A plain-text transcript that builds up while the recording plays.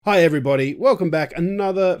Hi everybody, welcome back.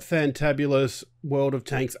 Another fantabulous World of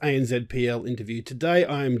Tanks ANZPL interview. Today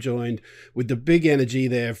I am joined with the big energy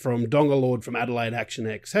there from Dongerlord from Adelaide Action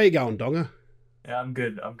X. How you going, Donger? Yeah, I'm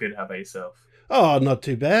good. I'm good. How about yourself? Oh, not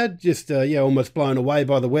too bad. Just almost blown away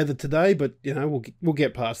by the weather today, but we'll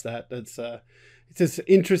get past that.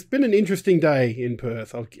 It's been an interesting day in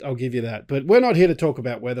Perth. I'll give you that. But we're not here to talk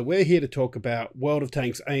about weather. We're here to talk about World of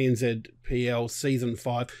Tanks ANZPL Season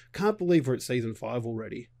 5. Can't believe we're at Season 5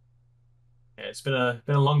 already. Yeah, it's been a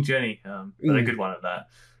long journey, but a Mm. good one at that.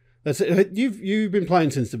 That's it. You've been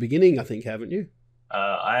playing since the beginning, I think, haven't you?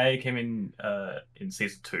 I came in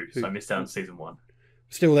season two, so I missed out on season one.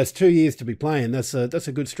 Still, that's 2 years to be playing. That's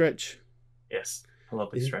a good stretch. Yes, a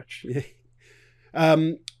lovely Yeah, stretch. yeah.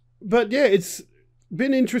 Um, but yeah, it's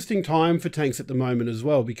been an interesting time for tanks at the moment as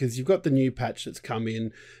well because you've got the new patch that's come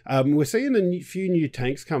in. We're seeing few new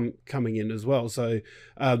tanks coming in as well. So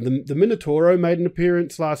the Minotauro made an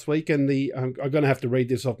appearance last week, and I'm going to have to read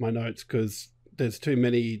this off my notes because there's too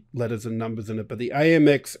many letters and numbers in it. But the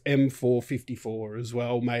AMX M454 as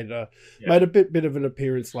well Yeah. made a bit of an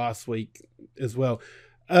appearance last week as well.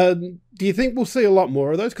 Do you think we'll see a lot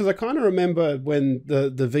more of those? Because I kind of remember when the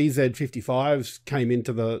VZ55s came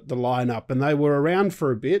into the lineup and they were around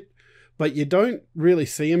for a bit, but you don't really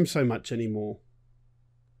see them so much anymore.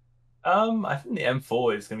 I think the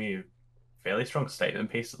M4 is going to be a fairly strong statement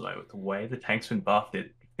piece at the moment. The way the tank's been buffed,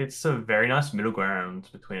 it's a very nice middle ground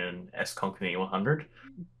between an S-Conk and E100.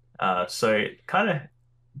 So it kind of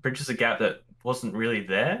bridges a gap that wasn't really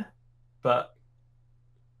there, but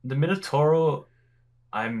the Minotauro,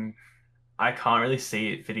 I'm I can't really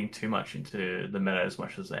see it fitting too much into the meta as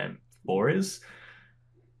much as M4 is,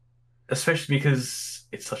 especially because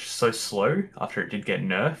it's so slow after it did get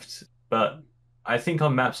nerfed. But I think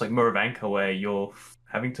on maps like Muravanka, where you're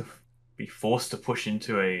having to be forced to push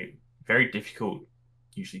into a very difficult,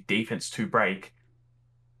 usually defense to break,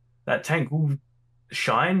 that tank will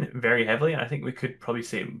shine very heavily. And I think we could probably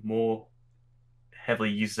see it more heavily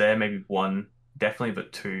used there. Maybe one, definitely,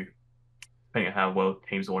 but two, depending on how well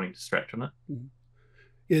teams are wanting to stretch on it.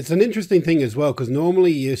 It's an interesting thing as well because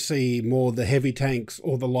normally you see more the heavy tanks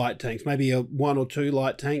or the light tanks, maybe one or two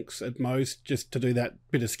light tanks at most, just to do that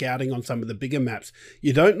bit of scouting on some of the bigger maps.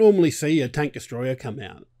 You don't normally see a tank destroyer come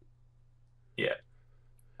out. Yeah.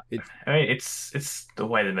 It, I mean, it's the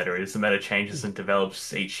way the meta is. The meta changes and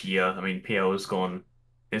develops each year. I mean, PL has gone,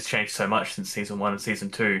 it's changed so much since season one and season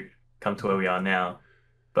two, come to where we are now.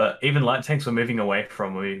 But even light tanks we're moving away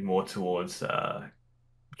from, we're moving more towards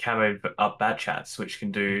camo up bat chats, which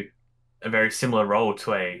can do a very similar role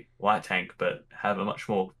to a light tank, but have a much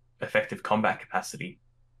more effective combat capacity.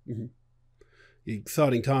 Mhm.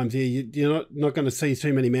 Exciting times. Yeah, you're not going to see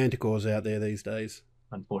too many manticores out there these days.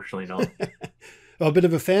 Unfortunately, not. Oh, a bit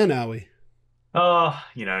of a fan, are we? Oh,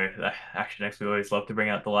 Action X, we always love to bring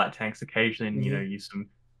out the light tanks occasionally and, Hmm. use some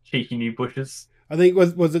cheeky new bushes. I think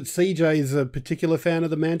was it CJ's a particular fan of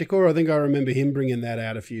the Manticore? I think I remember him bringing that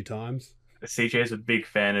out a few times. CJ is a big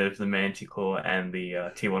fan of the Manticore and the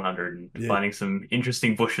T100 and Yeah, finding some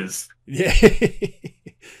interesting bushes. yeah.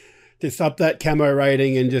 Just up that camo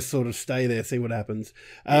rating and just sort of stay there, see what happens.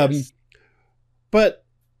 Um, Yes. but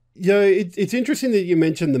it's interesting that you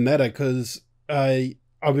mentioned the meta because I've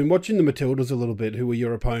been watching the Matildas a little bit, who were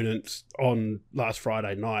your opponents on last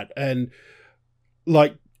Friday night, and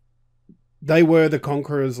like they were the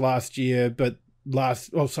conquerors last year, but last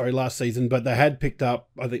season, but they had picked up,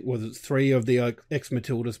 I think, was it three of the ex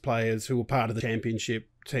Matildas players who were part of the championship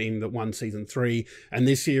team that won season three, and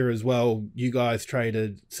this year as well, you guys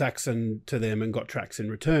traded Saxon to them and got tracks in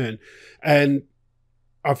return, and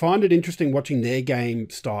I find it interesting watching their game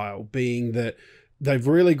style, being that they've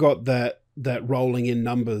really got that rolling in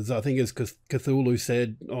numbers. I think as Cthulhu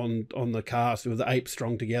said on the cast, it was ape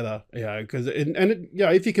strong together. Because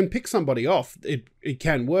if you can pick somebody off, it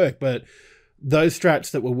can work. But those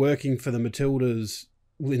strats that were working for the Matildas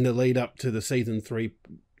in the lead up to the season three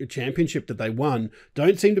championship that they won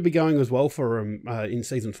don't seem to be going as well for them in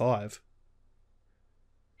season five.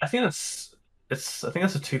 I think that's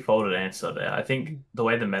a two-folded answer there. I think the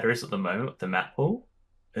way the meta is at the moment with the map pool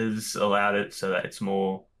has allowed it so that it's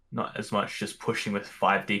more not as much just pushing with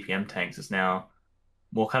five DPM tanks. It's now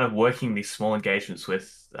more kind of working these small engagements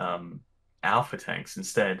with alpha tanks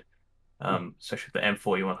instead, especially with the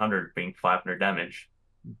M40 100 being 500 damage.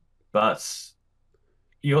 But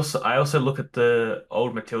I also look at the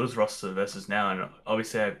old Matilda's roster versus now, and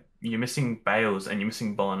obviously you're missing Bales and you're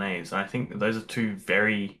missing Bolognese, and I think those are two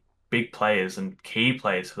very big players and key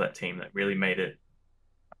players for that team that really made it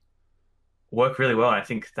work really well. And I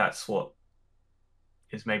think that's what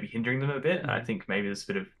is maybe hindering them a bit. And I think maybe there's a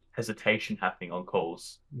bit of hesitation happening on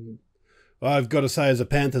calls. I've got to say, as a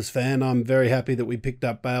Panthers fan, I'm very happy that we picked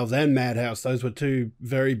up Bales and Madhouse. Those were two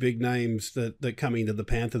very big names that come into the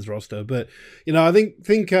Panthers roster. But, I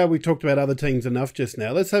think we talked about other teams enough just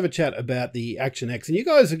now. Let's have a chat about the Action X. And you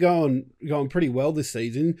guys are going pretty well this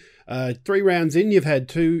season. 3 rounds in, you've had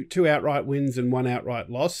two outright wins and 1 outright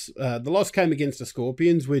loss. The loss came against the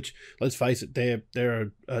Scorpions, which, let's face it,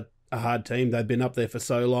 they're a hard team. They've been up there for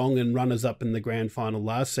so long and runners up in the grand final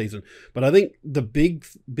last season. But I think the big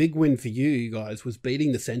win for you guys was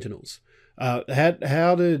beating the Sentinels. How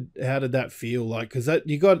did that feel like? Because that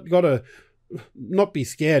you got to not be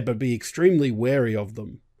scared, but be extremely wary of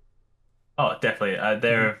them. Oh, definitely.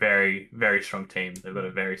 They're a very, very strong team. They've got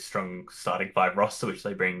a very strong starting 5 roster, which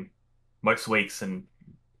they bring most weeks, and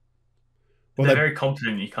they're very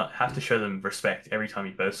competent. You can't have to show them respect every time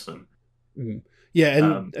you verse them.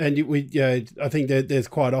 Yeah, I think that there's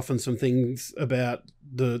quite often some things about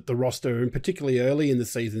the roster, and particularly early in the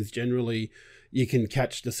seasons, generally you can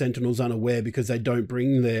catch the Sentinels unaware because they don't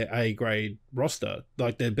bring their A grade roster,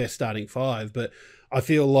 like their best starting 5. But I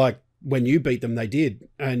feel like when you beat them, they did,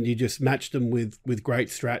 and you just matched them with great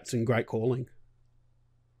strats and great calling.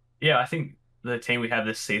 Yeah, I think the team we have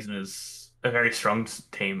this season is a very strong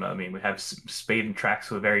team. I mean, we have speed and tracks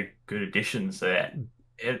who are very good additions there.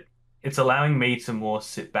 It's allowing me to more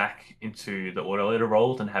sit back into the auto leader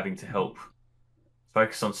role than having to help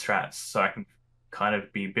focus on strats, so I can kind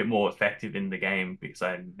of be a bit more effective in the game because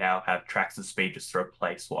I now have tracks and speed just to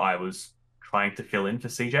replace what I was trying to fill in for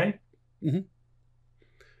CJ. Mm-hmm.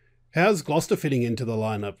 How's Gloucester fitting into the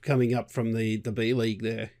lineup coming up from the B League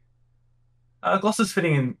there? Gloucester's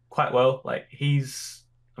fitting in quite well. Like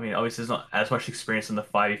I mean, obviously there's not as much experience in the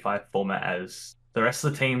 5v5 format as the rest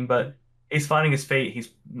of the team, but he's finding his feet. He's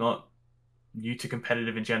not new to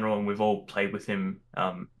competitive in general, and we've all played with him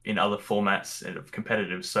in other formats of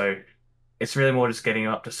competitive. So it's really more just getting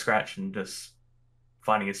up to scratch and just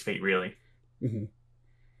finding his feet, really. Mm-hmm.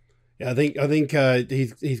 Yeah, I think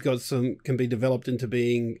he's got can be developed into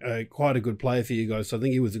being quite a good player for you guys. So I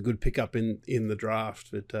think he was a good pickup in the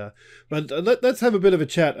draft. But let's have a bit of a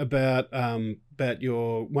chat about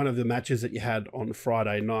your one of the matches that you had on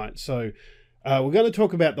Friday night. So. We're going to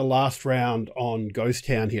talk about the last round on Ghost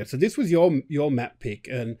Town here. So this was your map pick,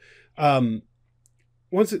 and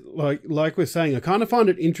once it, like we're saying, I kind of find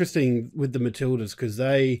it interesting with the Matildas because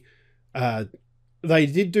they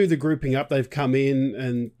did do the grouping up. They've come in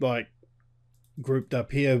and grouped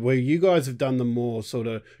up here, where you guys have done the more sort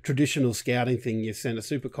of traditional scouting thing. You sent a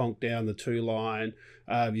super conch down the 2 line.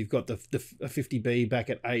 You've got the 50B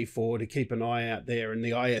back at A4 to keep an eye out there, and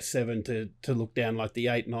the IS7 to look down like the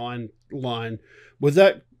 8-9 line. Was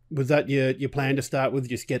that your plan to start with?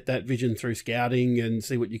 Just get that vision through scouting and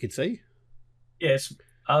see what you could see? Yes,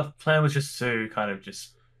 our plan was just to kind of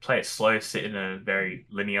just play it slow, sit in a very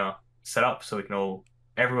linear setup, so we can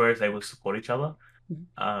everywhere is able to support each other.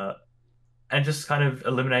 And just kind of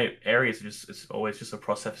eliminate areas. It's always just a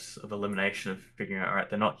process of elimination of figuring out, all right,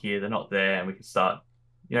 they're not here, they're not there, and we can start,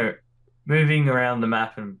 moving around the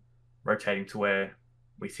map and rotating to where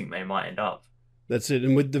we think they might end up. That's it.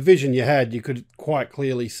 And with the vision you had, you could quite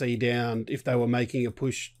clearly see down if they were making a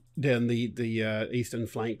push down the eastern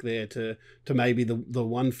flank there to maybe the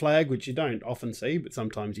 1 flag, which you don't often see, but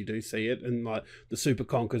sometimes you do see it, and like the super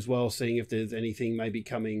conch as well, seeing if there's anything maybe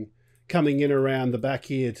coming in around the back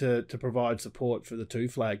here to provide support for the 2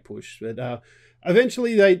 flag push. But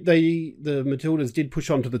eventually the Matildas did push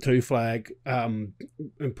onto the 2 flag and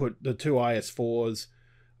put the 2 IS4s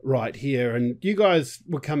right here, and you guys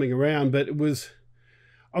were coming around, but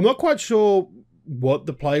I'm not quite sure what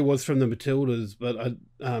the play was from the Matildas, but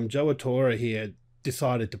Joe Atora here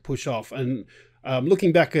decided to push off, and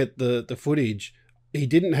looking back at the footage, he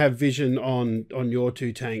didn't have vision on your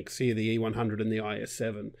 2 tanks here, the E100 and the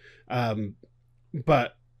IS7.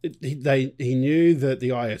 But he knew that the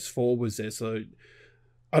IS4 was there. So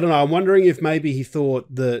I don't know. I'm wondering if maybe he thought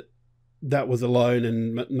that was alone,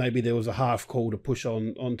 and maybe there was a half call to push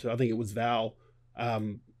onto. I think it was Val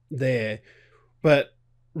there. But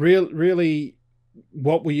really,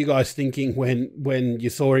 what were you guys thinking when you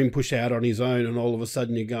saw him push out on his own, and all of a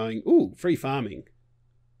sudden you're going, "Ooh, free farming"?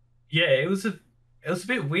 Yeah, it was a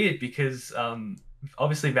bit weird because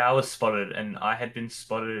obviously Val was spotted and I had been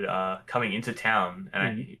spotted coming into town,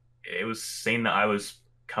 and it was seen that I was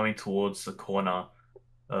coming towards the corner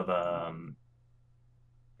of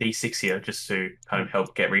D6 here just to kind of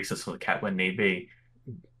help get resources for the cat when need be.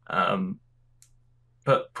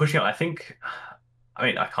 But pushing up, I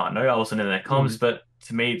mean, I can't know, I wasn't in their comms, but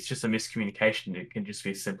to me it's just a miscommunication. It can just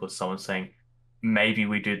be as simple as someone saying, maybe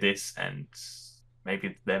we do this, and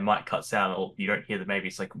maybe their mic cuts out or you don't hear the maybe.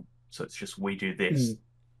 It's like, so it's just we do this.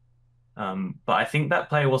 Mm. But I think that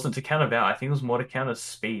play wasn't to counter Val. I think it was more to counter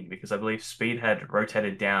Speed because I believe Speed had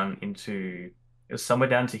rotated down into it was somewhere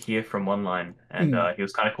down to here from one line, and Mm. he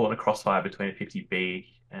was kind of caught in a crossfire between a 50B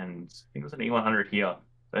and I think it was an E100 here.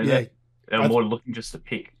 So Yeah, that they were I more looking just to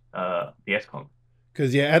pick the S-Con.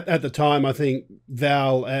 because yeah, at the time I think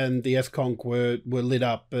Val and the S-Conch were lit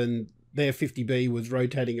up, and their 50B was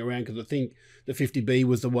rotating around because I think the 50B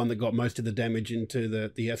was the one that got most of the damage into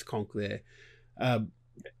the S-Conch there. Um,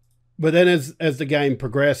 but then as the game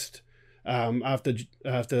progressed, after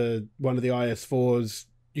one of the IS4s,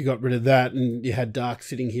 you got rid of that, and you had Dark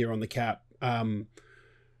sitting here on the cap.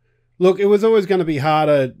 Look, it was always going to be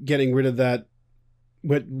harder getting rid of that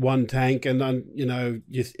with one tank, and then your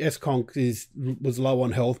S-Conch was low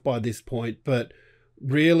on health by this point. But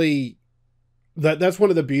really, that's one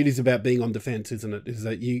of the beauties about being on defense, isn't it? Is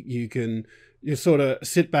that you sort of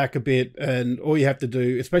sit back a bit, and all you have to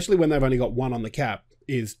do, especially when they've only got one on the cap,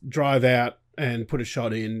 is drive out and put a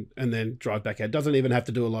shot in, and then drive back out. It doesn't even have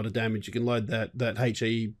to do a lot of damage. You can load that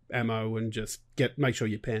HE ammo and just make sure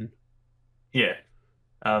you pen. Yeah.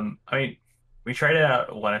 I mean, we traded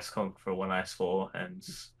out one S-Conch for one IS4, and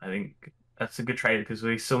I think that's a good trade because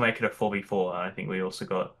we still make it a 4v4. And I think we also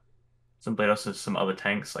got some bleed off of some other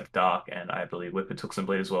tanks like Dark, and I believe Whipper took some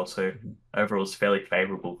bleed as well. So overall, it's fairly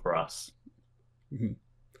favorable for us. Mm-hmm.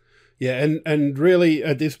 Yeah, and really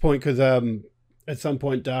at this point, because at some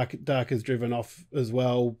point Dark has driven off as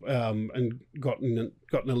well, and gotten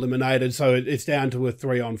eliminated, so it's down to a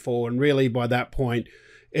 3-on-4, and really by that point,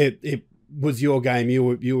 it was your game.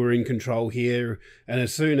 You were in control here, and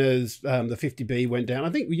as soon as the 50B went down, I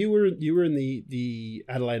think you were in the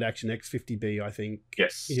Adelaide Action X 50B. I think.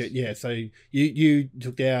 Yes. Yeah. So you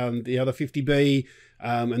took down the other 50B,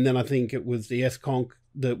 and then I think it was the S-Conch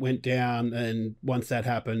that went down, and once that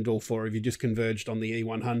happened, all four of you just converged on the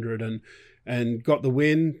E100 and got the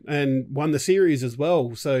win and won the series as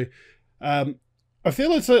well. So. I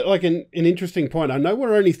feel it's like an interesting point. I know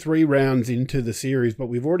we're only 3 rounds into the series, but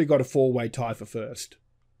we've already got a 4-way tie for first.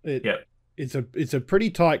 Yep. It's a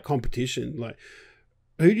pretty tight competition. Like,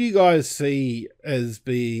 who do you guys see as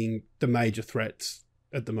being the major threats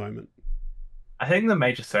at the moment? I think the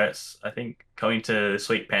major threats, I think going to this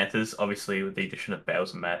week, Panthers, obviously with the addition of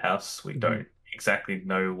Bales and Madhouse, we don't exactly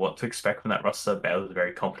know what to expect from that roster. Bales is a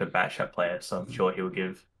very competent batch player, so I'm sure he will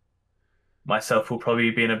give myself will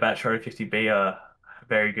probably be in a batch row 50B a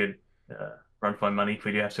very good run for my money if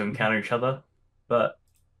we do have to encounter each other. But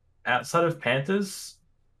outside of Panthers,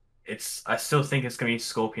 I still think it's going to be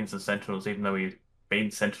Scorpions and Sentinels, even though we've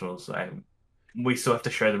beaten Sentinels. We still have to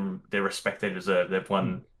show them the respect they deserve. They've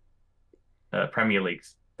won Premier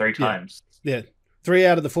Leagues 3 times. Yeah. 3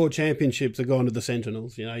 out of the 4 championships are gone to the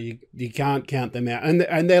Sentinels. You can't count them out, and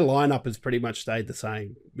their lineup has pretty much stayed the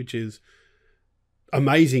same, which is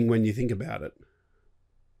amazing when you think about it.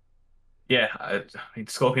 Yeah, I mean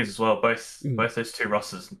Scorpions as well. Both those 2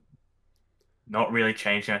 rosters not really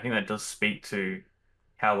changing. I think that does speak to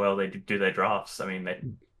how well they do their drafts. I mean, they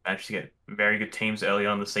managed to get very good teams early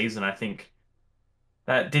on in the season. I think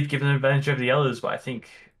that did give them an advantage over the others, but I think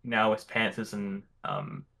now with Panthers and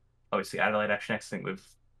obviously Adelaide Action X, I think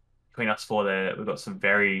between us 4 there, we've got some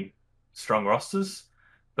very strong rosters.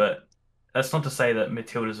 But that's not to say that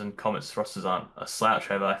Matilda's and Comets rosters aren't a slouch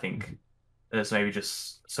over. I think there's maybe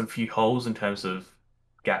just some few holes in terms of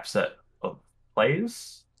gaps of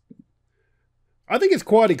players. I think it's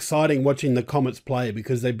quite exciting watching the Comets play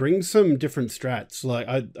because they bring some different strats. Like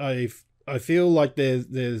I feel like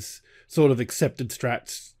there's sort of accepted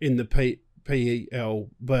strats in the PEL,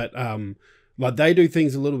 but like they do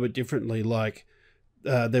things a little bit differently. Like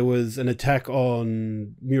there was an attack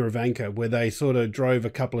on Muravanka where they sort of drove a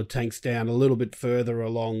couple of tanks down a little bit further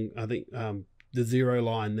along, I think, the 0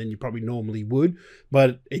 line than you probably normally would,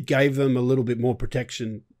 but it gave them a little bit more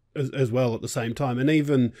protection as well at the same time. And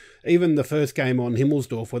even the first game on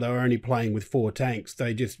Himmelsdorf, where they were only playing with 4 tanks,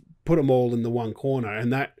 they just put them all in the one corner,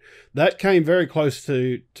 and that came very close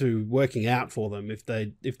to working out for them. If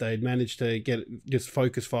they'd managed to get just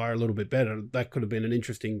focus fire a little bit better, that could have been an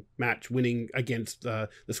interesting match, winning against the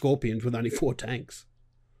Scorpions with only 4 tanks.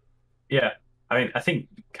 Yeah, I mean, I think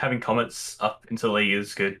having Comets up into the league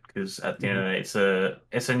is good because at the end of the day,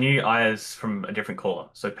 it's a new eyes from a different caller.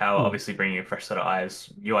 So Power obviously bringing a fresh set of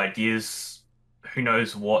eyes, new ideas. Who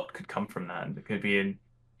knows what could come from that? There could be a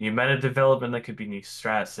new meta development. There could be new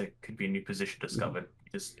strats. There could be a new position discovered.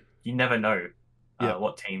 You never know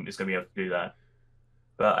what team is going to be able to do that.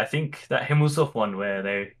 But I think that Himmelsdorf one where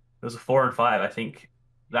there was a 4 and 5. I think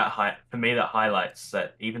for me that highlights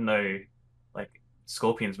that even though like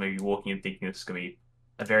Scorpions may be walking in thinking it's going to be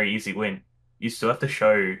a very easy win. You still have to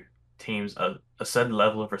show teams a certain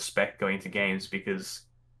level of respect going into games because,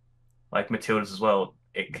 like Matildas as well,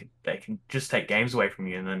 they can just take games away from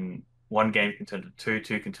you, and then one game can turn to two,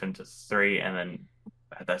 two can turn to three, and then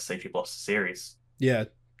at that stage you've lost the series. Yeah,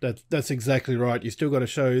 that's exactly right. You still got to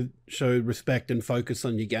show respect and focus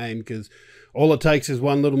on your game, because all it takes is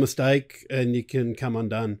one little mistake and you can come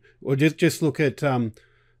undone. Or just look at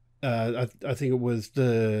I think it was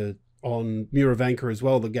on Muravanka as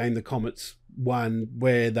well, the game the Comets won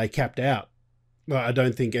where they capped out. Well, I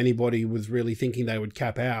don't think anybody was really thinking they would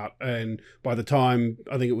cap out, and by the time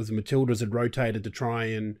I think it was the Matildas had rotated to try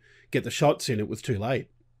and get the shots in, it was too late.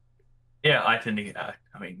 Yeah, I think.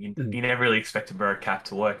 I mean, you never really expect a bird cap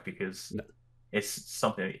to work because No. it's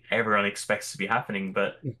something that everyone expects to be happening.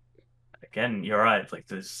 But again, you're right. Like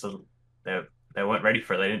they weren't ready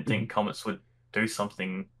for it. They didn't think Comets would do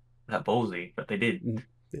something that ballsy, but they did.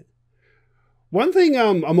 Yeah. One thing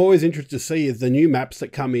I'm always interested to see is the new maps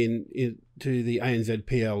that come in to the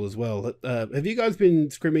ANZPL as well. Have you guys been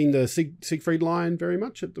scrimming the Siegfried line very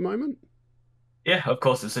much at the moment? Yeah, of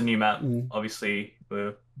course, it's a new map. Obviously,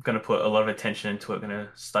 we're going to put a lot of attention into it, going to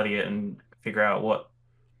study it and figure out what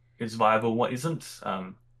is viable, what isn't,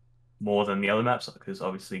 more than the other maps, because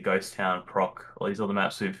obviously Ghost Town, Proc, all these other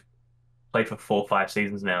maps we've played for 4 or 5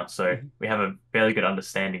 seasons now, so we have a fairly good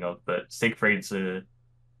understanding of. But Siegfried's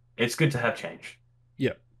it's good to have change.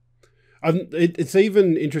 Yeah. It's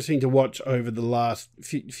even interesting to watch over the last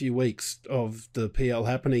few weeks of the PL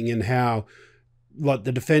happening, and how like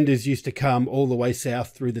the defenders used to come all the way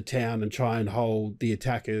south through the town and try and hold the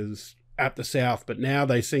attackers at the south, but now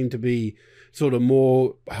they seem to be sort of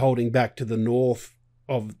more holding back to the north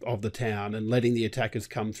of the town and letting the attackers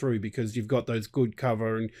come through, because you've got those good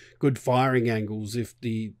cover and good firing angles. If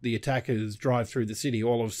the attackers drive through the city,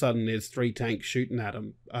 all of a sudden there's 3 tanks shooting at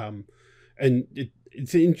them. And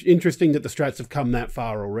it's interesting that the strats have come that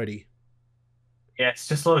far already. Yeah, it's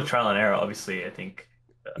just a lot of trial and error. Obviously, I think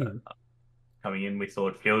coming in, we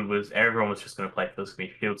thought everyone was just going to play Field. It's going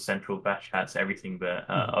to be Field Central, Bash Hats, everything. But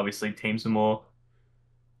obviously, teams are more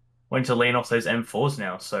wanting to lean off those M4s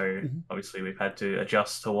now. So obviously, we've had to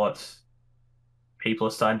adjust to what people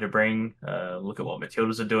are starting to bring. Look at what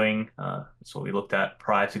Matildas are doing. That's what we looked at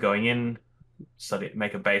prior to going in. Study,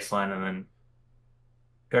 make a baseline, and then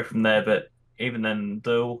go from there. But even then,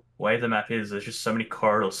 the way the map is, there's just so many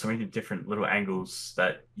corridors, so many different little angles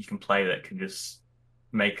that you can play that can just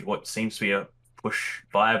make what seems to be a push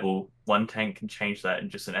viable. One tank can change that in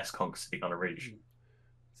just an S-Conk sitting on a ridge.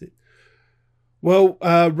 Well,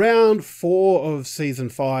 round 4 of season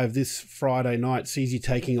 5 this Friday night sees you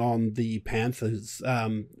taking on the Panthers.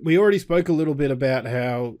 We already spoke a little bit about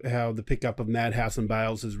how the pickup of Madhouse and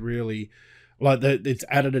Bales has really, it's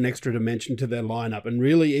added an extra dimension to their lineup. And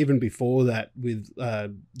really, even before that, with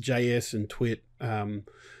JS and Twit, I'm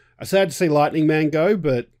sad to see Lightning Man go,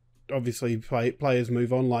 but obviously players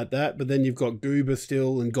move on like that. But then you've got Goober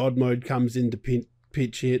still, and God Mode comes in to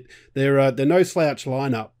pitch hit. They're no slouch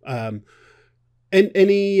lineup. And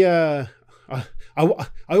any, I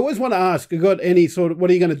always want to ask, you got any sort of, what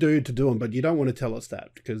are you going to do them? But you don't want to tell us that,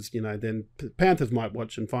 because then Panthers might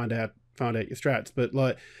watch and find out your strats.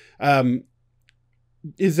 But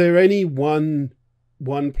is there any one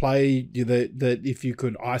play that if you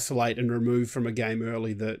could isolate and remove from a game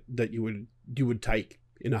early that you would take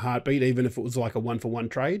in a heartbeat, even if it was like a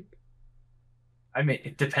 1-for-1 trade? I mean,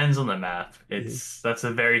 it depends on the map. That's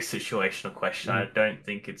a very situational question. I don't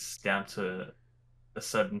think it's down to a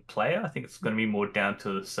certain player. I think it's going to be more down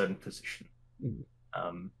to a certain position.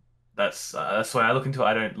 That's why I look into.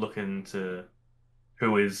 I don't look into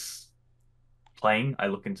who is playing. I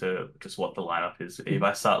look into just what the lineup is. If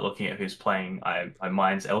I start looking at who's playing, my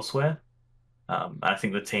mind's elsewhere. I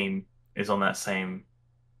think the team is on that same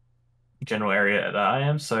general area that I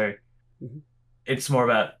am. So it's more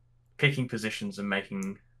about picking positions and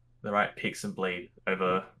making the right picks and bleed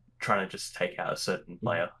over trying to just take out a certain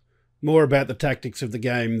player. More about the tactics of the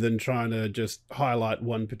game than trying to just highlight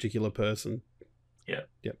one particular person. Yeah.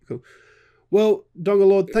 Yeah, cool. Well,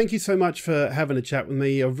 Dongerlord, thank you so much for having a chat with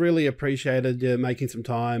me. I've really appreciated you making some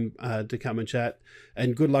time to come and chat,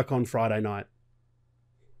 and good luck on Friday night.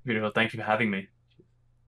 Beautiful. Thank you for having me.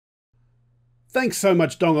 Thanks so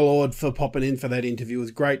much, Dongerlord, for popping in for that interview. It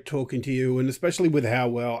was great talking to you, and especially with how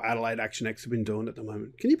well Adelaide Action X have been doing at the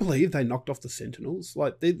moment. Can you believe they knocked off the Sentinels?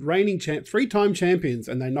 Like, they're reigning 3-time champions,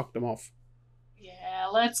 and they knocked them off. Yeah,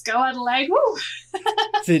 let's go Adelaide. Woo!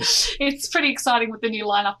 It's It's pretty exciting with the new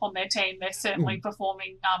lineup on their team. They're certainly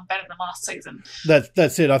performing better than last season.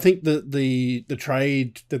 That's it. I think the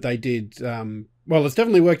trade that they did, well, it's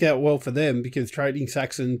definitely worked out well for them, because trading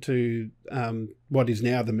Saxon to what is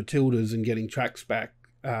now the Matildas and getting Tracks back.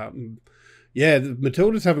 Yeah, the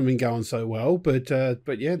Matildas haven't been going so well, but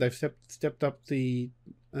yeah, they've stepped up the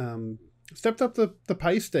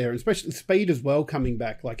pace there, and especially Speed as well coming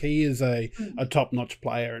back. Like, he is a top-notch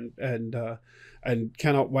player, and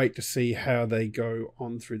cannot wait to see how they go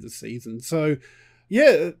on through the season. So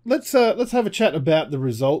yeah, let's have a chat about the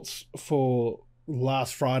results for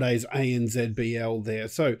last Friday's ANZPL there.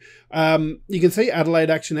 So you can see Adelaide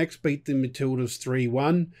Action X beat the Matildas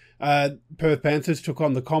 3-1. Perth Panthers took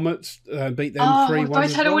on the Comets, beat them 3-1. We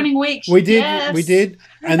both had a winning week. We did, yes. we did.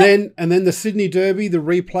 And then the Sydney Derby, the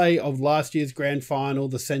replay of last year's grand final,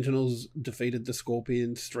 the Sentinels defeated the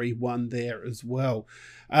Scorpions 3-1 there as well,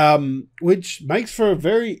 which makes for a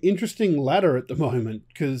very interesting ladder at the moment,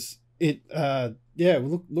 because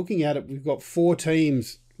looking at it, we've got 4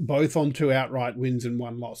 teams, both on 2 outright wins and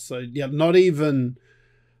 1 loss. So yeah, not even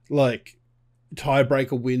like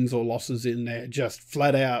tiebreaker wins or losses in there, just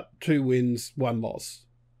flat out 2 wins, 1 loss.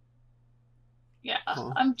 Yeah,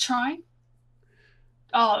 I'm trying.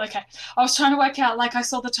 Oh, okay. I was trying to work out, like, I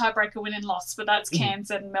saw the tiebreaker win and loss, but that's Cairns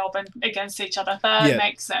and Melbourne against each other. That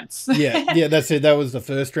makes sense. yeah, that's it. That was the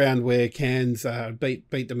first round where Cairns beat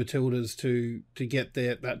the Matildas to get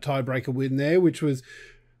that tiebreaker win there, which was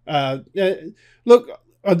look.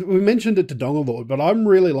 We mentioned it to Dongerlord, but I'm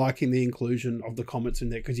really liking the inclusion of the Comets in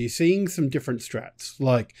there, because you're seeing some different strats.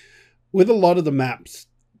 Like, with a lot of the maps,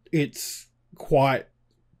 it's quite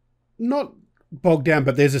not bogged down,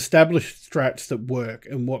 but there's established strats that work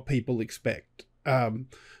and what people expect.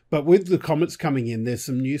 But with the Comets coming in, there's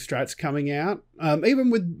some new strats coming out.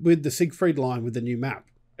 Even with the Siegfried line with the new map,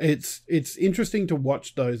 it's interesting to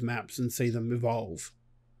watch those maps and see them evolve.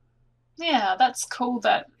 Yeah, that's cool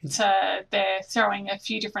that they're throwing a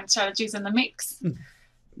few different strategies in the mix,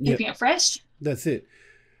 keeping it fresh. That's it.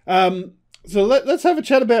 So let's have a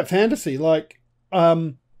chat about fantasy. Like,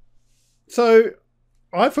 so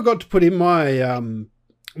I forgot to put in my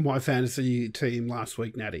my fantasy team last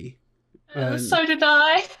week, Natty. So did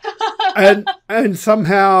I. and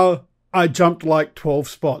somehow I jumped like 12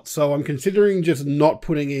 spots. So I'm considering just not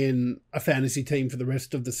putting in a fantasy team for the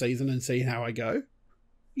rest of the season and see how I go.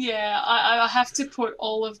 Yeah, I have to put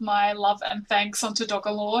all of my love and thanks onto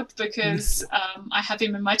Dongerlord, because I have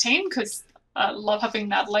him in my team, because I love having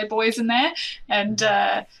the Adelaide boys in there. And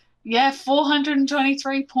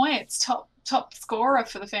 423 points, top scorer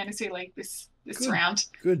for the fantasy league this round.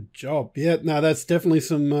 Good job. Yeah, no, that's definitely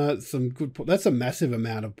some good. That's a massive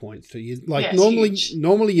amount of points to you. Like,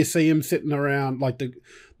 normally you see him sitting around, like the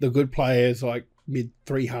good players, like mid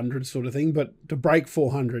 300 sort of thing, but to break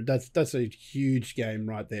 400, that's a huge game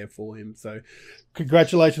right there for him. So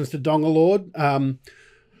congratulations to Dongerlord.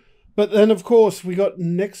 But then, of course, we got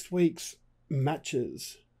next week's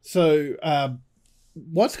matches. So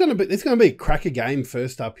it's going to be a cracker game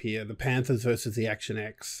first up here, the Panthers versus the Action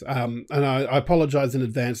X. And I apologise in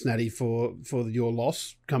advance, Natty, for your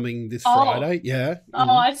loss coming this Friday. Yeah.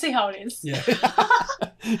 I see how it is. Yeah.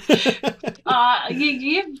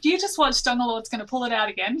 You just watch Dongerlord's going to pull it out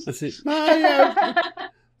again. That's it.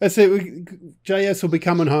 That's it. JS will be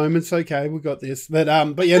coming home. It's okay. We got this. But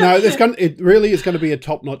yeah, no, it really is going to be a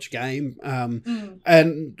top-notch game.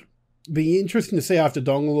 And be interesting to see after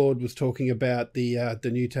Dongerlord was talking about the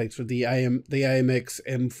new takes with the AMX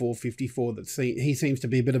M454 that he seems to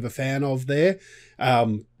be a bit of a fan of there.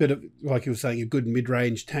 Bit of, like you were saying, a good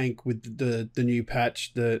mid-range tank with the new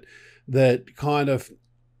patch that kind of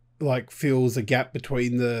like fills a gap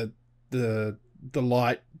between the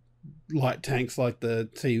light tanks like the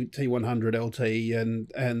T100 LT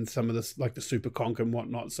and some of the like the Super Conk and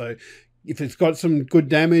whatnot. So if it's got some good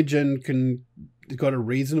damage and got a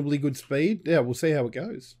reasonably good speed, yeah, we'll see how it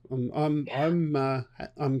goes. I'm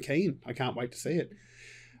keen. I can't wait to see it.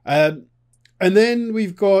 And then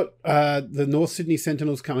we've got the North Sydney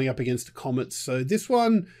Sentinels coming up against the Comets. So this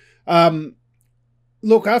one,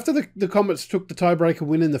 look, after the Comets took the tiebreaker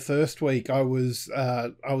win in the first week, I was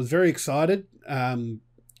very excited.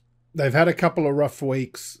 They've had a couple of rough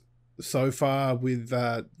weeks so far with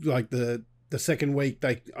like the second week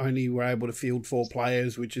they only were able to field 4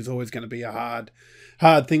 players, which is always going to be a hard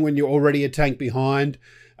thing when you're already a tank behind.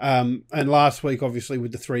 And last week, obviously,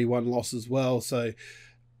 with the 3-1 loss as well. So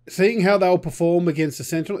seeing how they'll perform against the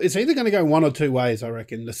Sentinels, it's either going to go one or two ways, I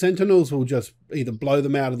reckon. The Sentinels will just either blow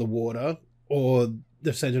them out of the water, or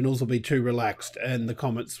the Sentinels will be too relaxed and the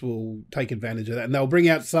Comets will take advantage of that. And they'll bring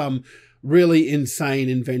out some really insane,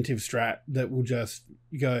 inventive strat that will just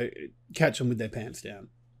go catch them with their pants down.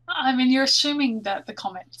 I mean, you're assuming that the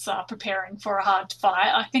Comets are preparing for a hard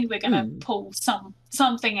fight. I think they're going to pull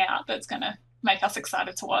something out that's going to make us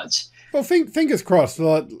excited to watch. Well, fingers crossed.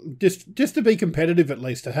 Like, just to be competitive, at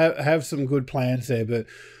least to have some good plans there. But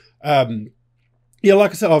yeah,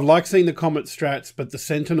 like I said, I've liked seeing the Comet strats, but the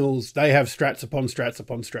Sentinels, they have strats upon strats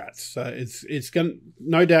upon strats. So it's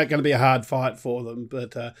no doubt going to be a hard fight for them.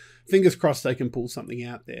 But fingers crossed they can pull something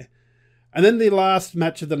out there. And then the last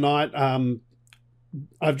match of the night,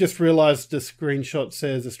 I've just realised the screenshot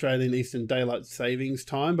says Australian Eastern Daylight Savings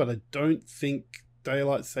Time, but I don't think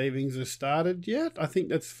Daylight Savings has started yet. I think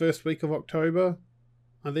that's first week of October,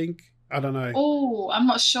 I think. I don't know. Oh, I'm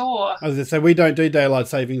not sure. I was going to say, we don't do daylight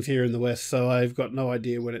savings here in the West, so I've got no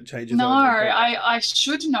idea when it changes. No, I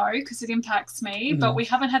should know because it impacts me, but we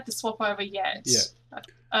haven't had the swap over yet. Yeah.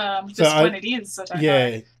 Just when it is, I don't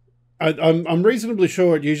know. I'm reasonably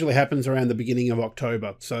sure it usually happens around the beginning of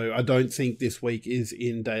October, so I don't think this week is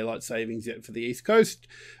in daylight savings yet for the East Coast.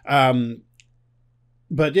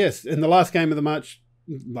 But yes, in the last game of the night,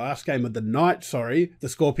 the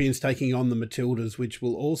Scorpions taking on the Matildas, which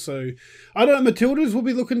will also, I don't know, Matildas will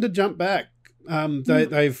be looking to jump back.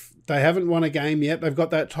 They haven't won a game yet. They've got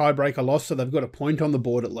that tiebreaker loss, so they've got a point on the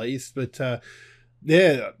board at least. But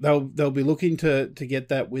yeah, they'll be looking to get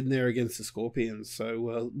that win there against the Scorpions.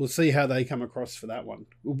 So we'll see how they come across for that one.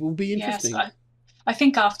 It will be interesting. Yes, I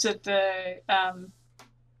think after the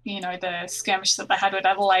the skirmish that they had with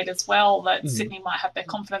Adelaide as well, that Sydney might have their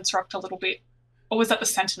confidence rocked a little bit. Or was that the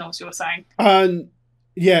Sentinels you were saying?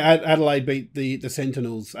 Yeah, Adelaide beat the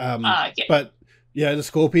Sentinels. Yeah. But yeah, the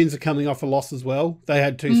Scorpions are coming off a loss as well. They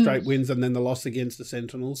had 2 straight wins and then the loss against the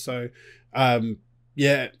Sentinels. So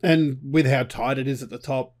yeah, and with how tight it is at the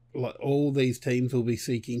top, like, all these teams will be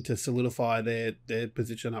seeking to solidify their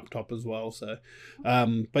position up top as well. So,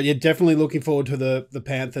 but yeah, definitely looking forward to the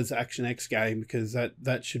Panthers Action X game because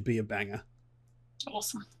that should be a banger.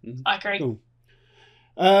 Awesome. I agree. Cool.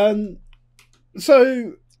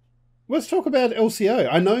 So let's talk about LCO.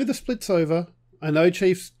 I know the split's over. I know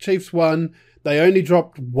Chiefs won. They only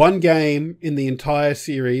dropped 1 game in the entire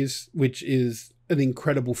series, which is an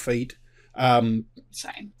incredible feat.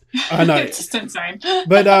 Insane. I know. It's just insane.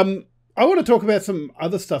 But I want to talk about some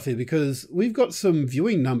other stuff here because we've got some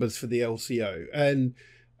viewing numbers for the LCO. And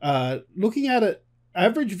looking at it,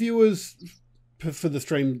 average viewers for the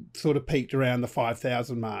stream sort of peaked around the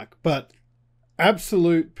 5,000 mark. But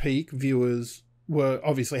absolute peak viewers were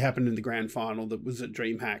obviously happened in the grand final that was at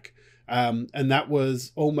DreamHack. And that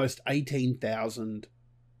was almost 18,000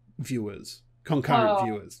 viewers, concurrent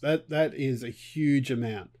viewers. That is a huge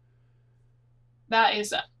amount. That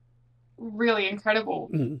is really incredible.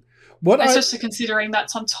 Especially considering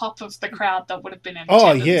that's on top of the crowd that would have been in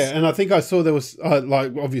attendance. Yeah, and I think I saw there was,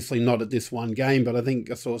 obviously not at this one game, but I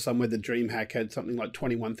think I saw somewhere the DreamHack had something like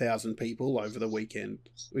 21,000 people over the weekend,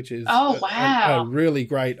 which is a really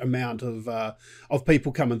great amount of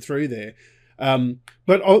people coming through there.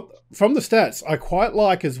 But from the stats, I quite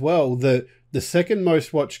like as well the second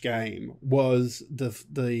most watched game was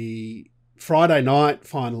the Friday night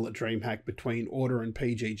final at DreamHack between Order and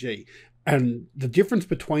PGG. And the difference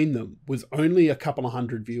between them was only a couple of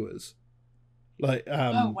hundred viewers. Like,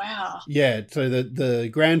 oh, wow. Yeah, so the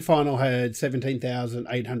grand final had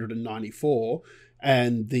 17,894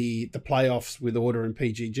 and the playoffs with Order and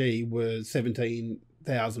PGG were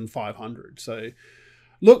 17,500. So,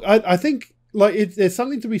 look, I think like there's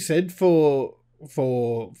something to be said for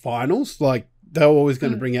finals. Like, they're always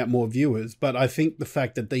going to bring out more viewers, but I think the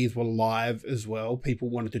fact that these were live as well, people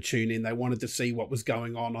wanted to tune in. They wanted to see what was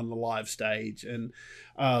going on the live stage, and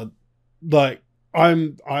like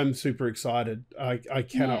I'm super excited. I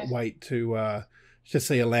cannot wait to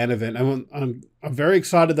see a LAN event. I'm very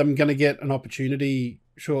excited that I'm going to get an opportunity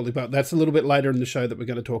shortly, but that's a little bit later in the show that we're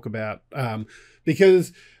going to talk about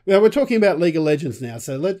because we're talking about League of Legends now.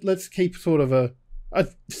 So let's keep sort of a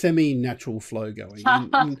semi-natural flow going.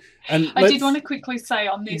 And I did want to quickly say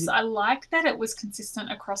on this, I like that it was consistent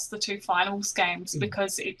across the 2 finals games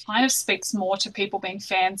because it kind of speaks more to people being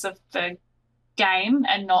fans of the game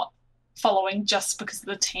and not following just because of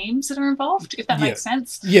the teams that are involved, if that makes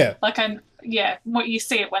sense. Yeah. Like, what you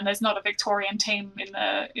see it when there's not a Victorian team in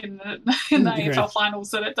the AFL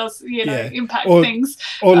finals, that it does, impact things.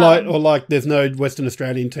 Or like there's no Western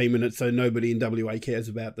Australian team in it, so nobody in WA cares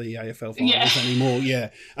about the AFL finals anymore. Yeah.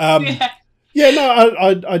 I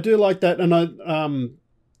do like that, and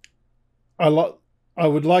I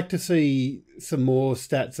would like to see some more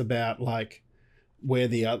stats about like where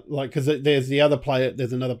because there's another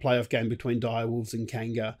playoff game between Direwolves and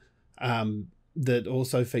Kanga, that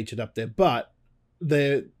also featured up there, but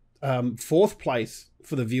they're fourth place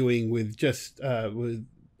for the viewing with just with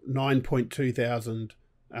 9.2 thousand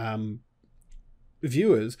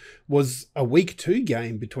viewers was a week 2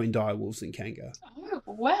 game between Direwolves and Kanga. Oh,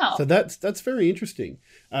 wow. So that's very interesting.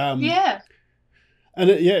 Yeah. And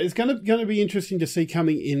it's going to be interesting to see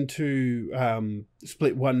coming into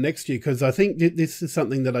Split 1 next year, because I think this is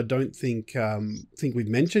something that I don't think we've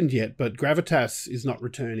mentioned yet, but Gravitas is not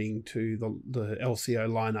returning to the LCO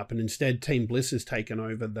lineup, and instead Team Bliss has taken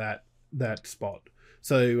over that spot.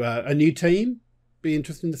 So a new team, be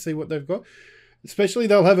interesting to see what they've got. Especially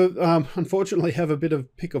they'll have unfortunately have a bit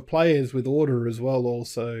of pick of players with Order as well,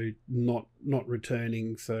 also not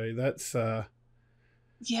returning. So that's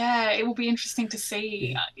yeah, it will be interesting to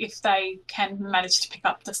see if they can manage to pick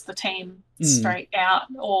up just the team straight out,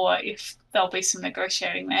 or if there'll be some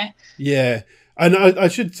negotiating there. Yeah, and I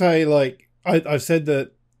should say, like I've said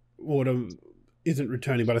that Order isn't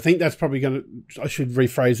returning, but I think that's probably I should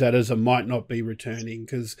rephrase that as a might not be returning,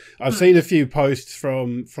 because I've seen a few posts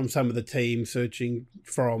from some of the team searching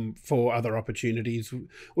for other opportunities,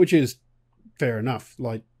 which is fair enough.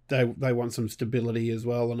 Like they want some stability as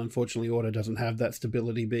well, and unfortunately Order doesn't have that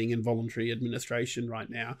stability, being in voluntary administration right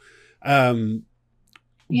now.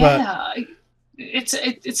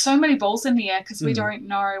 It's so many balls in the air, because we don't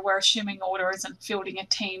know. We're assuming Order isn't fielding a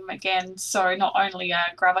team again, so not only are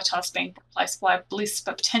Gravitas being replaced by Bliss,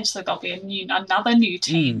 but potentially there'll be another new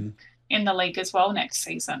team in the league as well next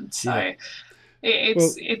season. So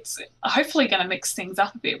it's hopefully going to mix things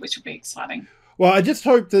up a bit, which will be exciting. Well, I just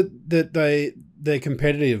hope that they're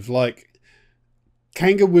competitive. Like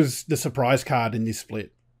Kanga was the surprise card in this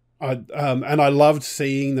split. And I loved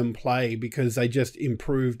seeing them play, because they just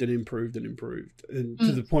improved and improved and improved, and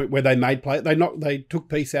to the point where they made they took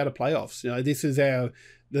Peace out of playoffs. You know, this is they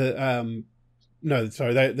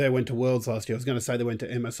went to Worlds last year. I was going to say they went to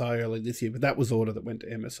MSI early this year, but that was Order that went to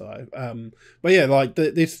MSI. But yeah, like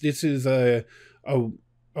this is a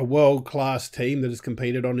world-class team that has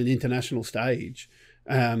competed on an international stage,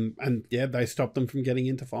 and yeah, they stopped them from getting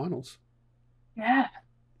into finals. Yeah.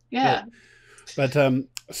 But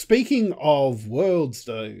speaking of Worlds,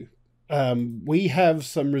 though, we have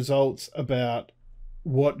some results about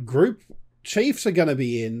what group Chiefs are going to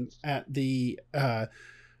be in at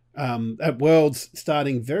at Worlds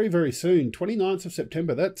starting very, very soon, 29th of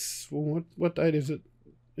September. That's what date is it?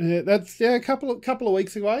 That's a couple of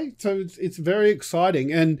weeks away. So it's very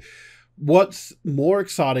exciting. And what's more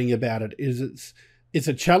exciting about it is it's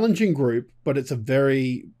a challenging group, but it's a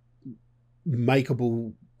very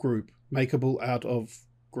makeable group. Makeable out of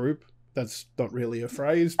group. That's not really a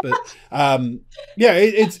phrase, but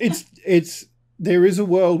it's there is a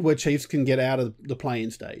world where Chiefs can get out of the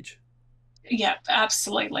play-in stage. Yeah,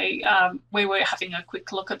 absolutely. We were having a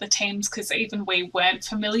quick look at the teams, because even we weren't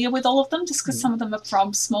familiar with all of them, just because some of them are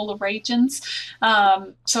from smaller regions.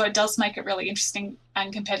 So it does make it really interesting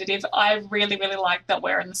and competitive. I really, really like that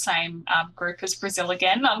we're in the same group as Brazil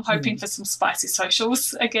again. I'm hoping for some spicy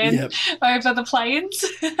socials again over the play-ins.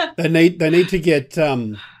 They need to get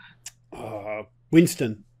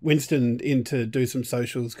Winston in to do some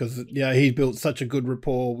socials, because he built such a good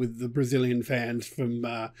rapport with the Brazilian fans from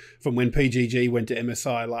when PGG went to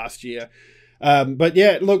MSI last year. But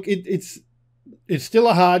yeah, look, it's still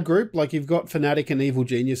a hard group. Like, you've got Fnatic and Evil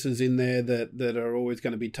Geniuses in there that are always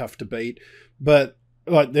going to be tough to beat. But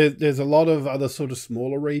like there's a lot of other sort of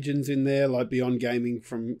smaller regions in there, like Beyond Gaming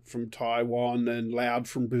from Taiwan and Loud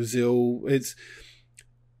from Brazil. It's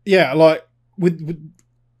like with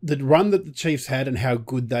the run that the Chiefs had and how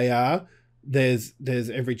good they are, there's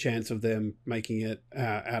every chance of them making it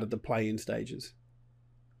out of the play-in stages.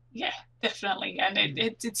 Yeah, definitely, and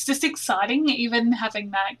it's just exciting, even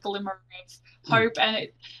having that glimmer of hope, and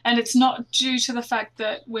it's not due to the fact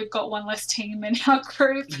that we've got one less team in our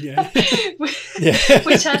group,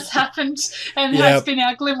 which has happened and has been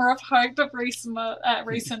our glimmer of hope of recent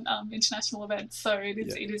international events. So it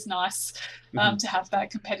is nice to have that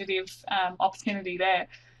competitive opportunity there.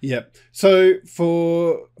 Yep. So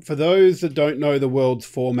for those that don't know the Worlds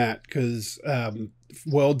format, because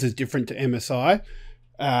Worlds is different to MSI,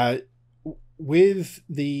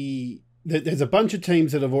 there's a bunch of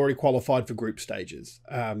teams that have already qualified for group stages,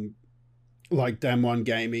 like Damwon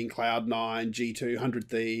Gaming, Cloud9, G2, 100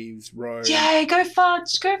 Thieves, Rogue. Yeah, go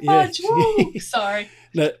Fudge! Woo! Sorry.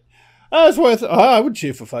 It's worth. I would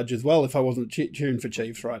cheer for Fudge as well if I wasn't cheering for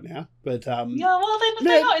Chiefs right now. But well, then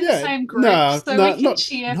they're not in the same group, so we can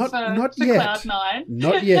cheer for Cloud9.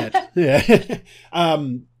 Not yet. Yeah.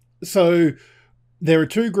 So there are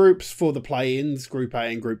two groups for the play-ins, Group A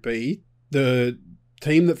and Group B. The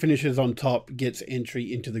team that finishes on top gets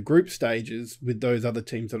entry into the group stages with those other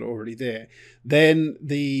teams that are already there. Then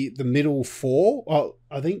the middle four, well,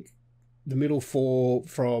 I think the middle four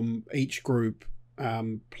from each group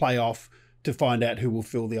play off to find out who will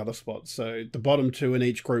fill the other spots. So the bottom two in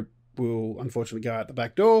each group will unfortunately go out the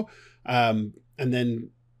back door, and then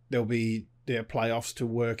there'll be their playoffs to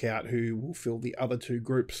work out who will fill the other two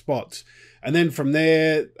group spots. And then from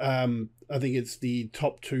there, I think it's the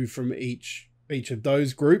top two from each of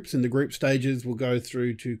those groups in the group stages will go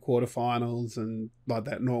through to quarterfinals and like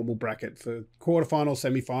that normal bracket for quarterfinals,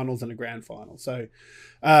 semifinals, and a grand final. So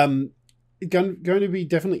going to be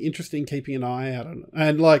definitely interesting keeping an eye out on it.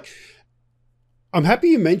 And like, I'm happy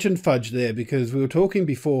you mentioned Fudge there because we were talking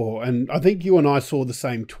before, and I think you and I saw the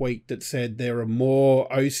same tweet that said there are more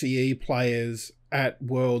OCE players at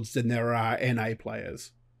Worlds than there are NA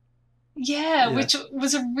players. Yeah, which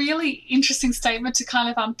was a really interesting statement to kind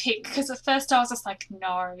of unpick, because at first I was just like,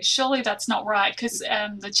 no, surely that's not right, because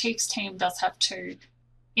the Chiefs team does have 2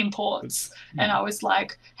 imports. And I was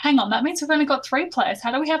like, hang on, that means we've only got 3 players.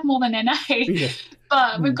 How do we have more than NA? Yeah.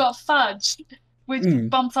 But we've got Fudge, which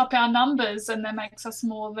bumps up our numbers and then makes us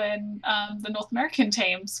more than the North American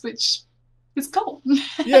teams, which is cool.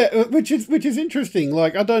 Yeah, which is interesting.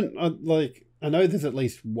 Like, I know there's at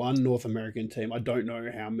least one North American team. I don't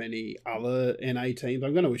know how many other NA teams.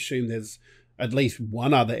 I'm going to assume there's at least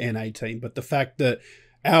one other NA team. But the fact that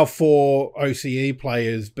our 4 OCE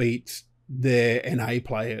players beats their NA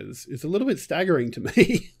players is a little bit staggering to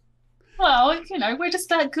me. Well, we're just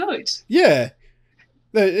that good. Yeah.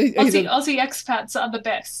 Aussie expats are the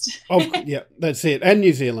best. Yeah, that's it. And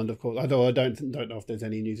New Zealand, of course. Although I don't know if there's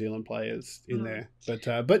any New Zealand players in there.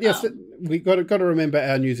 But yes, we got to remember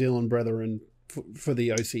our New Zealand brethren for the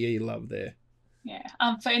OCE love there. Yeah.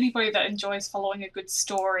 For anybody that enjoys following a good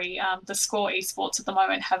story, the Score Esports at the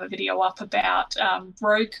moment have a video up about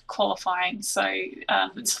Rogue qualifying. So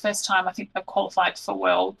it's the first time I think they've qualified for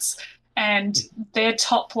Worlds. And their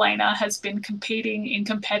top laner has been competing in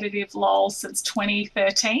competitive LoL since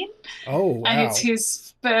 2013. Oh, wow. And it's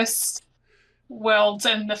his first Worlds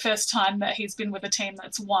and the first time that he's been with a team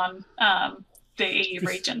that's won the EU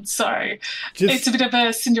region. So it's a bit of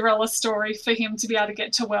a Cinderella story for him to be able to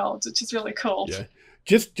get to Worlds, which is really cool. Yeah.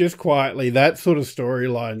 Just quietly, that sort of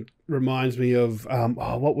storyline reminds me of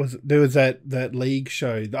what was it? There was that league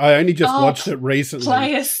show. I only just watched it recently.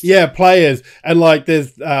 Players. Yeah, Players. And like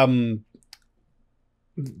there's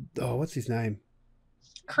what's his name?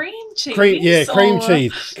 Cream cheese. Cream cheese.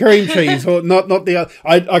 Cream cheese. Or not the other.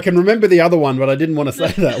 I can remember the other one, but I didn't want to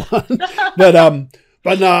say that one.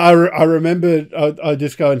 But no, I remember I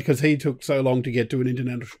just going because he took so long to get to an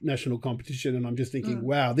international competition, and I'm just thinking,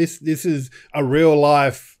 wow, this is a real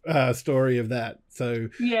life story of that. So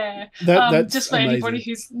yeah, that's just for amazing. Anybody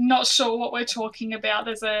who's not sure what we're talking about,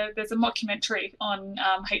 there's a mockumentary on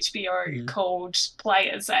HBO called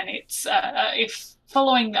Players, and it's if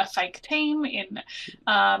following a fake team in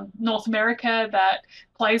North America that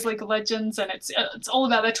plays League of Legends, and it's all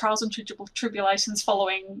about their trials and tribulations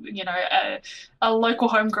following, a local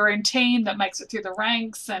homegrown team that makes it through the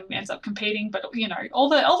ranks and ends up competing. But all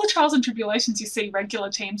the trials and tribulations you see regular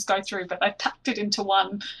teams go through, but they packed it into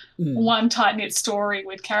one tight knit story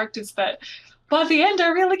with characters that by the end I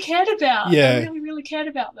really cared about. Yeah, I really, really cared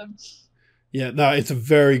about them. Yeah, no, it's a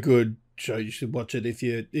very good show. You should watch it if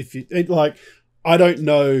you like. I don't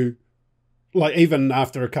know, like even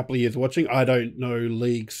after a couple of years watching, I don't know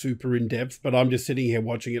League super in depth, but I'm just sitting here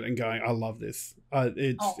watching it and going, I love this.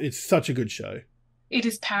 It's such a good show. It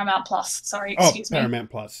is Paramount Plus. Sorry, excuse me. Paramount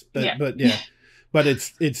Plus. But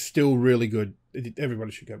it's still really good. Everybody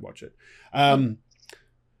should go watch it.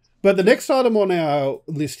 But the next item on our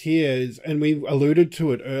list here is, and we alluded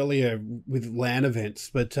to it earlier with LAN events,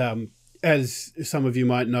 but as some of you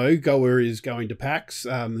might know, Goa is going to PAX.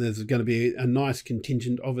 There's going to be a nice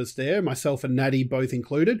contingent of us there, myself and Natty both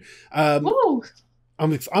included. I'm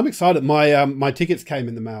excited. My tickets came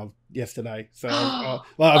in the mail yesterday, so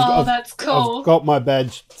that's cool. I've got my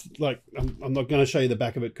badge. Like I'm not going to show you the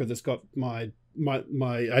back of it because it's got my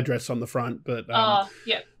address on the front, but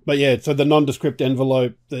yeah. But yeah, so the nondescript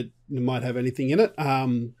envelope that might have anything in it.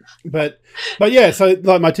 But yeah, so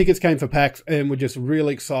like my tickets came for PAX, and we're just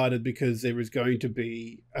really excited because there is going to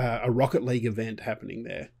be a Rocket League event happening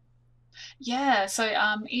there. Yeah, so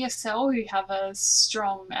ESL, who have a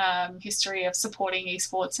strong history of supporting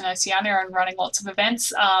esports in Oceania and running lots of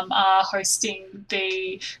events, are hosting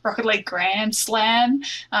the Rocket League Grand Slam.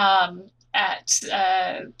 at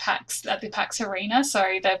the PAX Arena.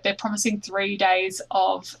 So they're promising 3 days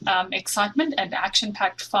of excitement and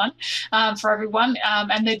action-packed fun for everyone.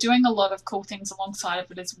 And they're doing a lot of cool things alongside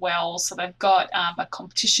of it as well. So they've got a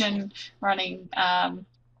competition running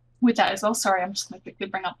with that as well. Sorry, I'm just going to quickly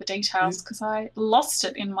bring up the details because I lost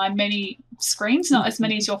it in my many screens, not as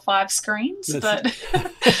many as your 5 screens, but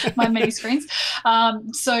my many screens.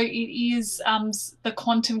 So it is the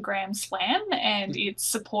Quantum Grand Slam, and it's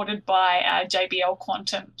supported by JBL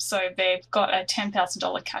Quantum. So they've got a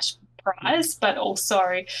 $10,000 cash prize, but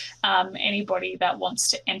also anybody that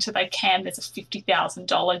wants to enter, they can. There's a $50,000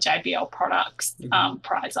 JBL products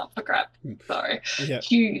prize up for grab. So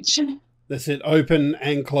huge. That's it, open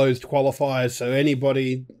and closed qualifiers. So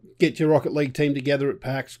anybody, get your Rocket League team together at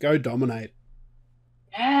PAX, go dominate.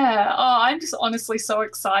 Yeah. Oh, I'm just honestly so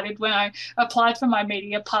excited. When I applied for my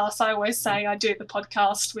media pass, I always say I do the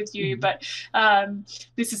podcast with you, but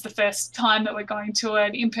this is the first time that we're going to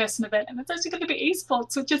an in-person event, and it's actually going to be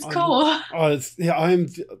esports, which is cool. I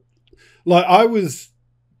was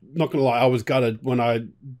not going to lie, I was gutted when I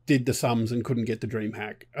did the sums and couldn't get the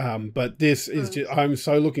DreamHack. But this is just, I'm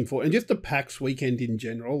so looking for, and just the PAX weekend in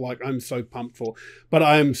general, like I'm so pumped for. But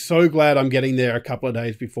I'm so glad I'm getting there a couple of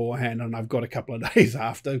days beforehand, and I've got a couple of days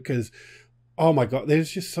after, because, oh my God,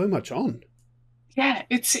 there's just so much on. Yeah,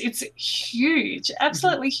 it's huge,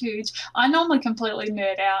 absolutely huge. I normally completely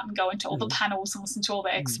nerd out and go into all the panels and listen to all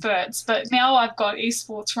the experts, but now I've got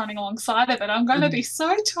esports running alongside of it. I'm going to be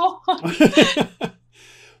so torn.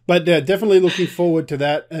 But definitely looking forward to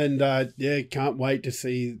that, and can't wait to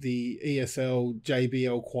see the ESL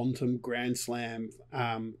JBL Quantum Grand Slam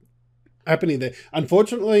happening there.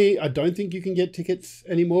 Unfortunately, I don't think you can get tickets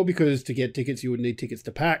anymore, because to get tickets you would need tickets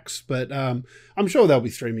to PAX, but I'm sure they'll be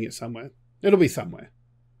streaming it somewhere. It'll be somewhere.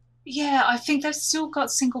 Yeah, I think they've still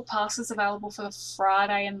got single passes available for the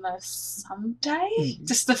Friday and the Sunday.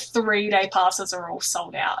 Just the 3-day passes are all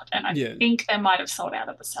sold out, and I think they might have sold out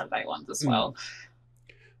of the Saturday ones as well.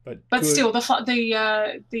 But still, I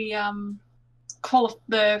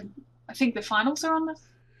think the finals are on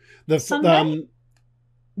the Sunday.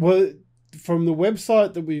 Well, from the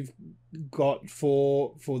website that we've got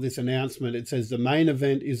for this announcement, it says the main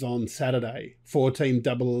event is on Saturday, 4-team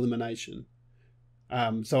double elimination.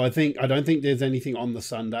 So I don't think there's anything on the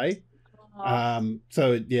Sunday.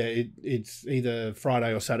 It's either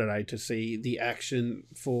Friday or Saturday to see the action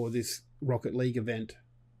for this Rocket League event.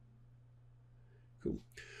 Cool.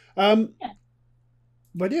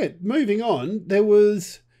 But moving on, there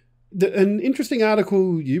was an interesting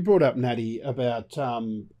article you brought up, Natty, about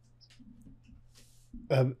something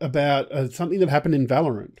that happened in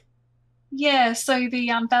Valorant. Yeah, so the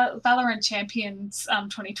Valorant Champions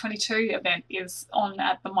 2022 event is on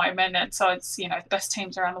at the moment, and so it's, the best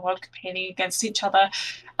teams around the world competing against each other.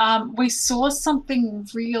 We saw something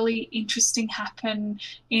really interesting happen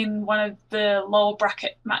in one of the lower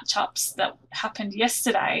bracket matchups that happened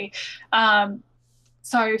yesterday.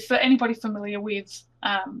 So for anybody familiar with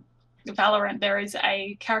Valorant, there is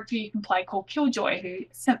a character you can play called Killjoy who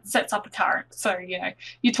sets up a turret. So, you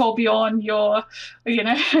Torbjorn,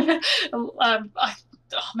 oh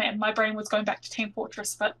man, my brain was going back to Team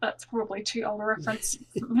Fortress, but that's probably too old a reference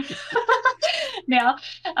now.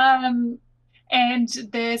 And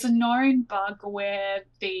there's a known bug where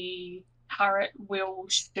the turret will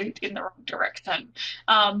shoot in the wrong direction.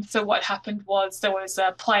 So what happened was there was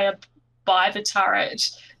a player by the turret,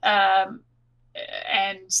 and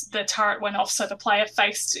the turret went off, so the player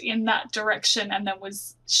faced in that direction and then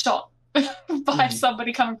was shot by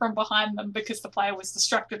somebody coming from behind them because the player was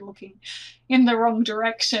distracted looking in the wrong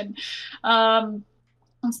direction.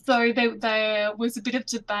 So there was a bit of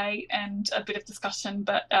debate and a bit of discussion,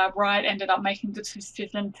 but Riot ended up making the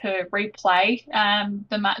decision to replay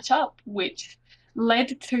the matchup, which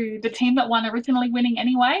led to the team that won originally winning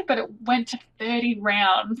anyway, but it went to 30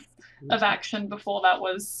 rounds of action before that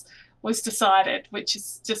was decided, which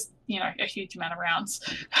is just, a huge amount of rounds.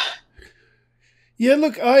 Yeah,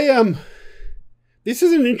 look, this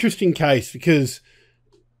is an interesting case because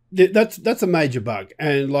that's a major bug.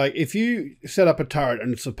 And like, if you set up a turret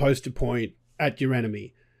and it's supposed to point at your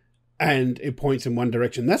enemy and it points in one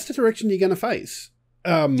direction, that's the direction you're going to face.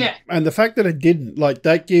 And the fact that it didn't, like,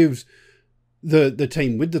 that gives the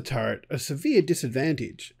team with the turret a severe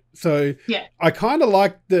disadvantage. So I kind of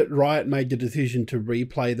like that Riot made the decision to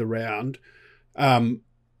replay the round.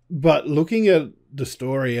 But looking at the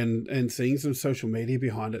story and seeing some social media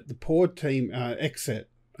behind it, the poor team, Xset,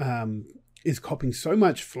 is copping so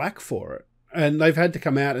much flack for it. And they've had to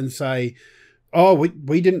come out and say, oh,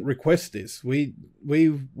 we didn't request this. We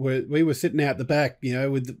were sitting out the back,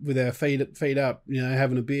 with our feet up,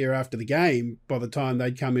 having a beer after the game. By the time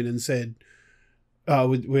they'd come in and said, "Oh,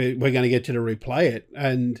 we're going to get you to replay it,"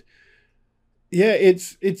 and yeah,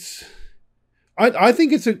 I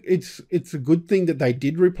think it's a good thing that they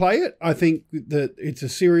did replay it. I think that it's a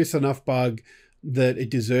serious enough bug that it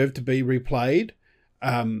deserved to be replayed.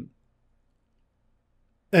 And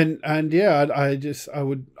yeah,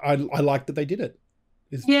 I like that they did it.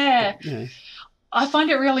 Yeah. I find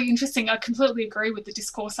it really interesting. I completely agree with the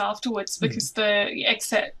discourse afterwards, because the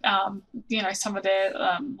exit, some of their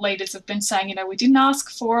leaders have been saying, we didn't ask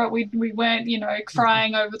for it. We weren't,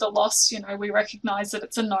 crying over the loss. We recognise that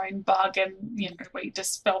it's a known bug, and, we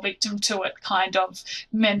just fell victim to it kind of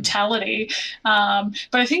mentality. But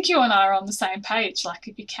I think you and I are on the same page. Like,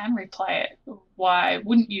 if you can replay it, why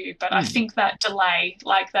wouldn't you? But I think that delay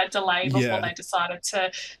before they decided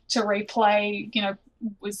to replay,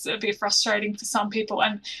 was a bit frustrating for some people,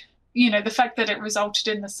 and the fact that it resulted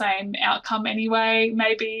in the same outcome anyway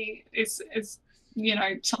maybe is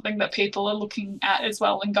something that people are looking at as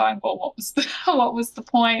well and going, well, what was the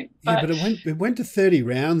point? But it went to 30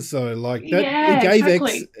 rounds though, like that. It gave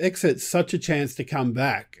exactly. Exit such a chance to come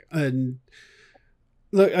back. And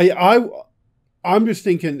look, I'm just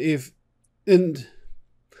thinking it's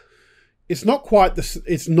not quite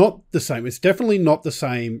it's not the same. It's definitely not the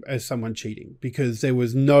same as someone cheating, because there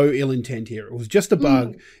was no ill intent here. It was just a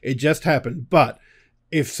bug. It just happened. But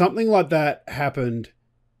if something like that happened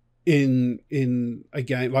in a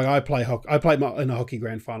game, like I played in a hockey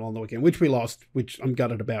grand final on the weekend, which we lost, which I'm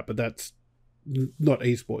gutted about, but that's not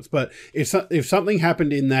esports. But if something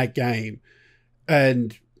happened in that game,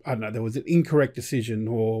 and I don't know, there was an incorrect decision,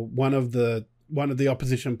 or one of the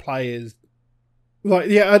opposition players, like,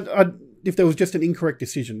 yeah, if there was just an incorrect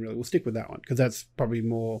decision, really, we'll stick with that one, because that's probably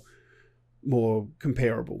more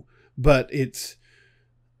comparable. But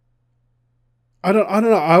I don't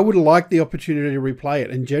know. I would like the opportunity to replay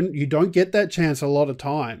it, and you don't get that chance a lot of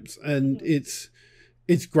times, and it's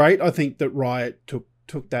great. I think that Riot took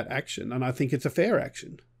that action, and I think it's a fair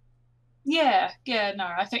action. Yeah, no,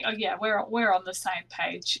 I think we're on the same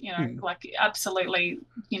page. Like, absolutely,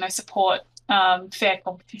 support fair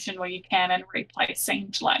competition where you can, and replay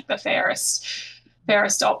seemed like the fairest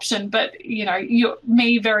option. But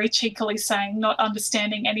me very cheekily saying, not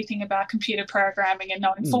understanding anything about computer programming and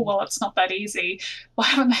knowing full well it's not that easy. Why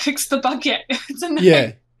haven't they fixed the bug yet? It's a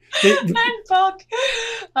known bug.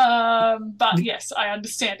 But yes, I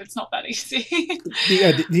understand it's not that easy.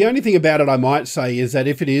 The only thing about it I might say is that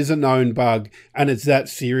if it is a known bug and it's that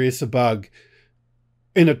serious a bug,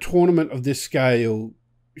 in a tournament of this scale,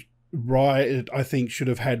 Riot, I think, should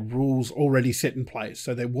have had rules already set in place,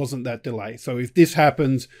 so there wasn't that delay. So if this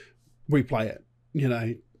happens, replay it.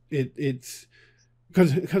 It's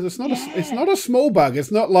because it's not a small bug. It's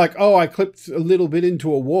not like, oh, I clipped a little bit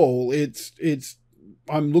into a wall. It's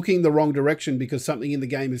I'm looking the wrong direction because something in the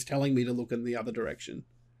game is telling me to look in the other direction.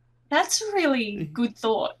 That's a really good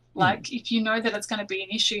thought. Like, if you know that it's going to be an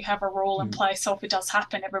issue, have a rule in place, so if it does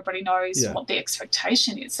happen, everybody knows what the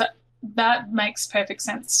expectation is. That makes perfect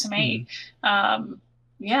sense to me. I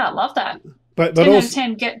love that. But 10 out of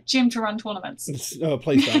 10, get Jim to run tournaments. Oh,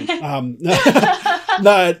 please don't.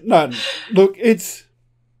 No. Look, I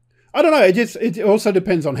don't know. It also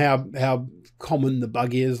depends on how common the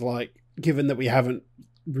bug is. Like, given that we haven't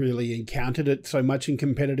really encountered it so much in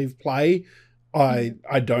competitive play, I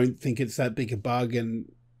don't think it's that big a bug.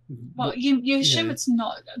 And well, you assume it's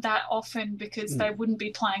not that often, because they wouldn't be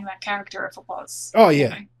playing that character if it was. Oh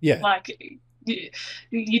yeah, yeah. Like,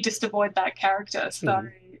 you just avoid that character. So,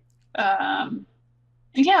 I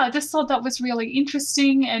just thought that was really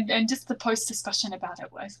interesting, and just the post discussion about it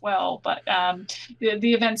as well. But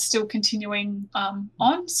the event's still continuing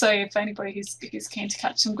on. So if anybody who's keen to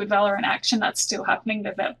catch some good Valorant action, that's still happening.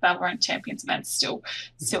 The Valorant Champions event's still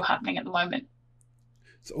happening at the moment.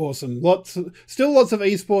 It's awesome. Still lots of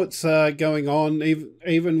esports going on,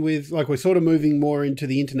 even with, like, we're sort of moving more into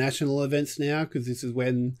the international events now, because this is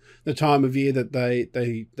when the time of year that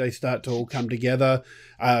they start to all come together.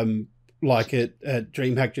 Like at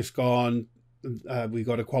DreamHack just gone, we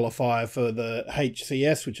got a qualifier for the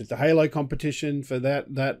HCS, which is the Halo competition for that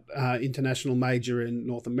international major in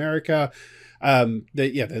North America.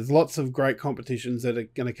 There's lots of great competitions that are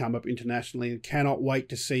going to come up internationally, and cannot wait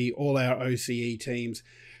to see all our OCE teams.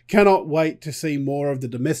 Cannot wait to see more of the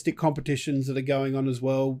domestic competitions that are going on as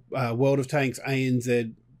well. World of Tanks,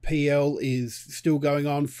 ANZPL, ANZPL is still going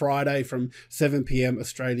on Friday from 7 p.m.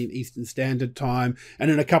 Australian Eastern Standard Time.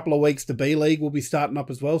 And in a couple of weeks, the B League will be starting up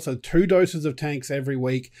as well. So 2 doses of tanks every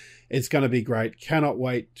week. It's going to be great. Cannot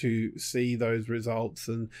wait to see those results.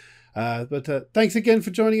 And But thanks again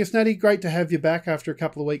for joining us, Natty. Great to have you back after a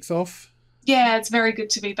couple of weeks off. Yeah, it's very good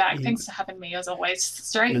to be back. Yeah. Thanks for having me, as always,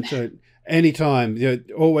 Straight. That's right. Anytime, you're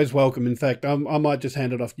always welcome. In fact, I might just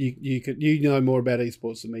hand it off. You know more about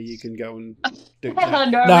esports than me. You can go and do.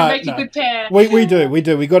 No, we make a good pair. We do.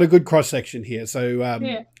 We got a good cross section here. So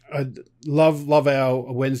yeah. I love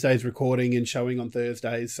our Wednesdays recording and showing on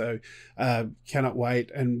Thursdays. So cannot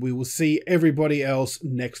wait, and we will see everybody else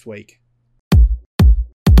next week.